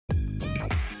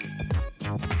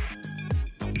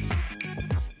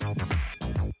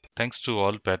Thanks to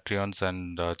all Patreons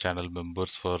and channel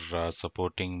members for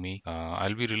supporting me.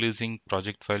 I'll be releasing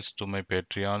project files to my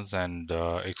Patreons and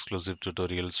exclusive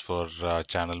tutorials for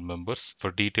channel members. For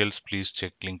details, please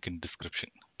check link in description.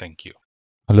 Thank you.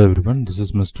 Hello everyone, this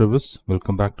is MrWhiz.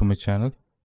 Welcome back to my channel.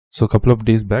 So a couple of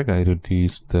days back, I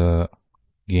released the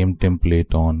game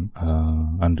template on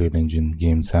Unreal Engine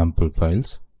game sample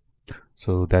files.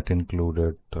 So that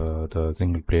included the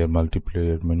single player,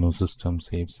 multiplayer, menu system,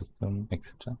 save system,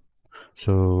 etc.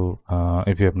 So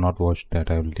if you have not watched that,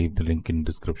 I will leave the link in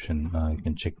description. You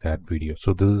can check that video.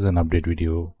 So this is an update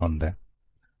video on that.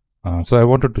 So I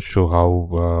wanted to show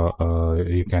how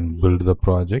you can build the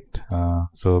project.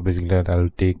 So basically I'll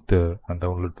take the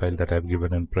download file that I've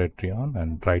given in Patreon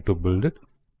and try to build it.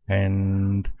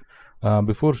 And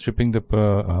before shipping the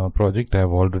project,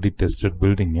 I've already tested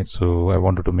building it. So I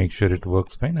wanted to make sure it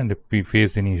works fine. And if we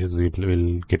face any issues,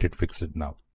 we'll get it fixed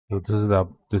now. So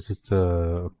this is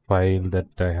the file that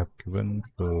I have given.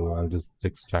 So I'll just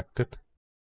extract it.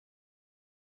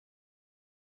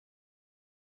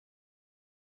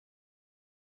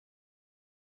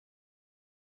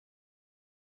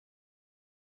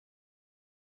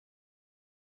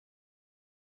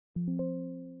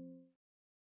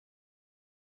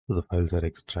 So the files are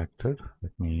extracted.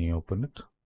 Let me open it.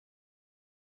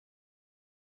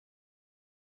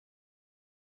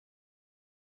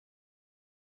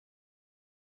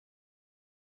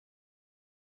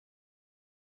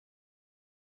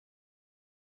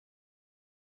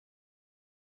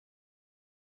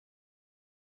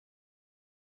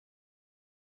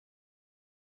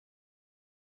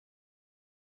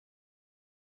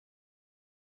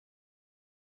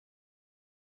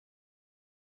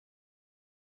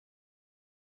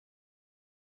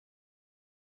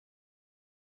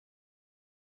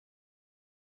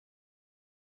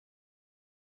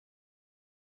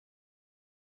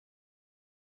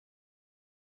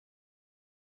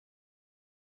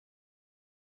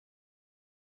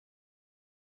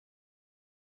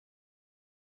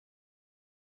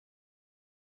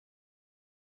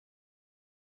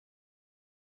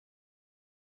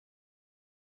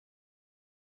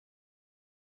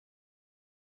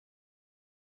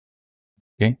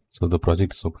 Okay, so the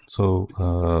project is open.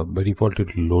 So by default,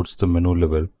 it loads the menu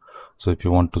level. So if you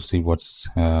want to see what's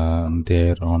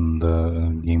there on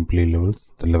the gameplay levels,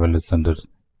 the level is under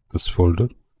this folder.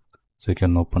 So you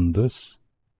can open this.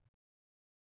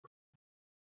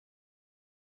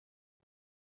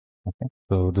 Okay,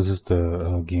 so this is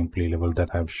the gameplay level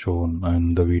that I've shown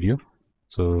in the video.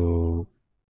 So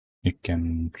you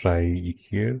can try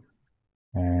here,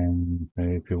 and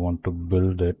if you want to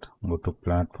build it, go to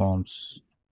platforms,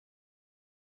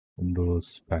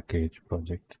 Windows package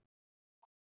project.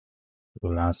 It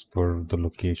will ask for the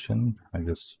location. I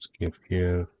just give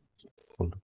here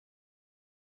folder.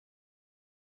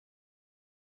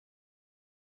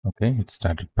 Okay, it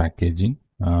started packaging.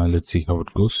 Let's see how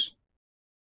it goes.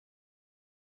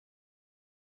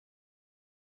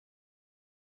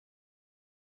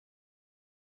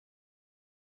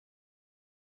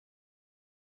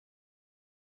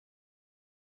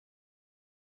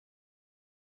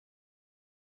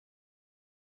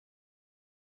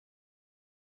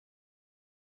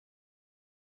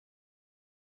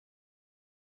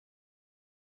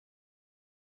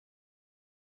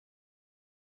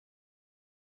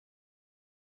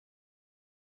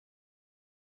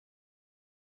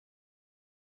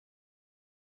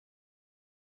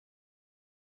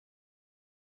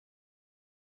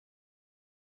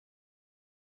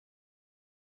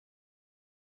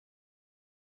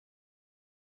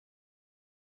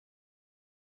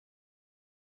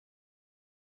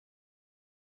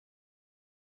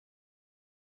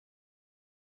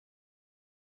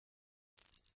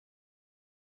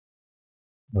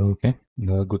 Okay,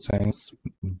 the good signs,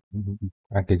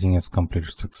 packaging has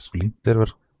completed successfully. There were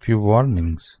few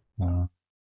warnings,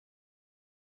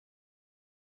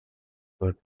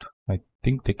 but I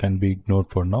think they can be ignored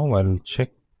for now. I'll check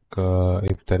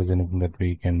if there is anything that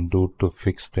we can do to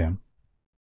fix them.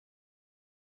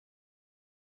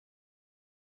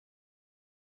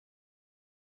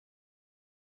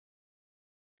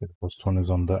 The first one is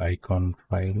on the icon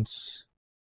files.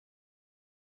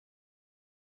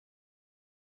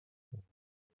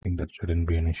 I think that shouldn't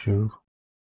be an issue.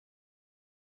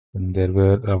 And there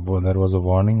was a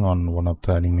warning on one of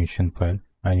the animation file.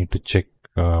 I need to check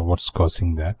what's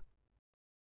causing that.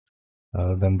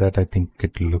 Other than that, I think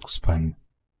it looks fine.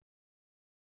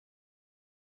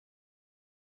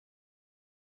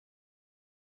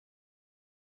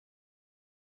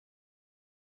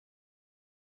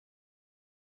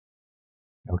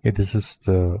 Okay, this is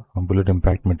the bullet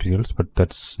impact materials, but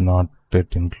that's not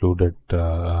yet included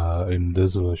in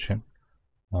this version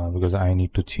because I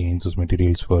need to change those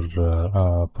materials for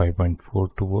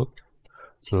 5.4 to work.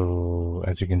 So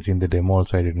as you can see in the demo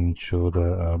also, I didn't show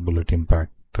the bullet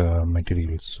impact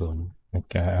materials, so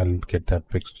okay, I'll get that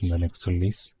fixed in the next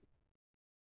release.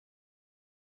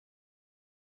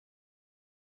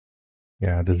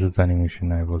 Yeah, this is the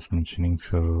animation I was mentioning,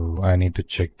 so I need to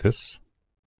check this.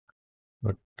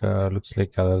 But looks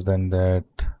like other than that,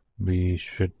 we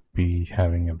should be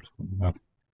having everything up.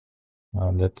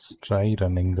 Let's try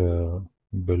running the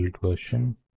build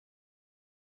version.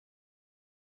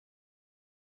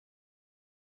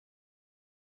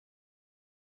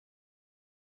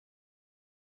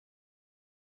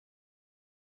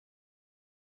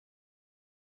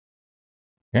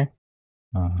 Okay,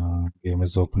 game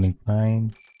is opening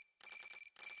fine.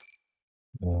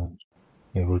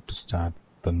 Able to start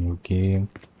the new game.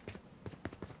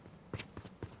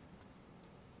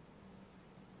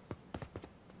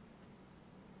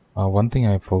 One thing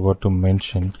I forgot to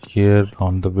mention here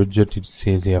on the widget, it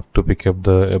says you have to pick up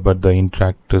the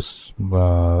interactors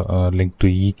link to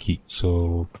E key.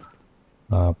 So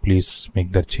please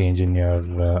make that change in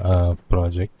your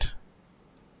project.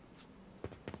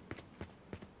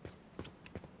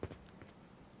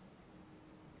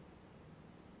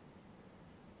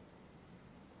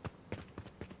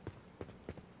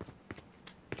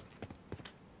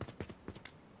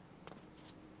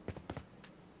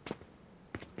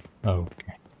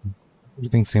 Okay,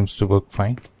 everything seems to work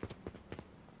fine.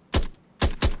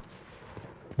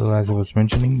 So as I was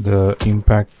mentioning, the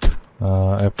impact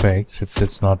effects,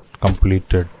 it's not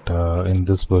completed in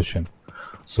this version.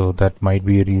 So that might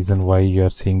be a reason why you are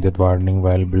seeing that warning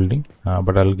while building,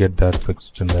 but I'll get that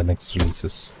fixed in the next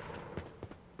releases.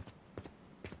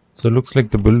 So it looks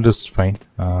like the build is fine.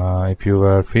 If you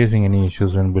are facing any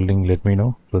issues in building, let me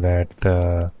know so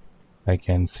that I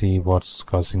can see what's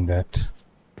causing that.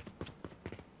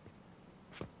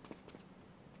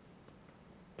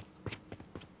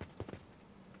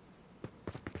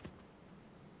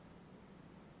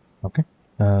 Okay,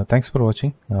 thanks for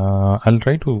watching. I'll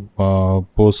try to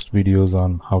post videos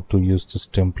on how to use this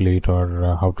template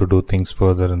or how to do things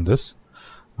further in this.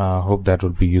 Hope that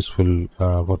would be useful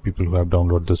for people who have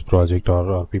downloaded this project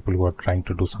or people who are trying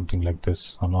to do something like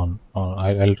this.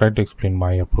 I'll try to explain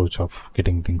my approach of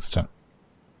getting things done.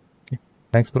 Okay,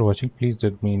 thanks for watching. Please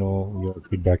let me know your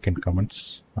feedback in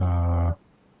comments. Bye.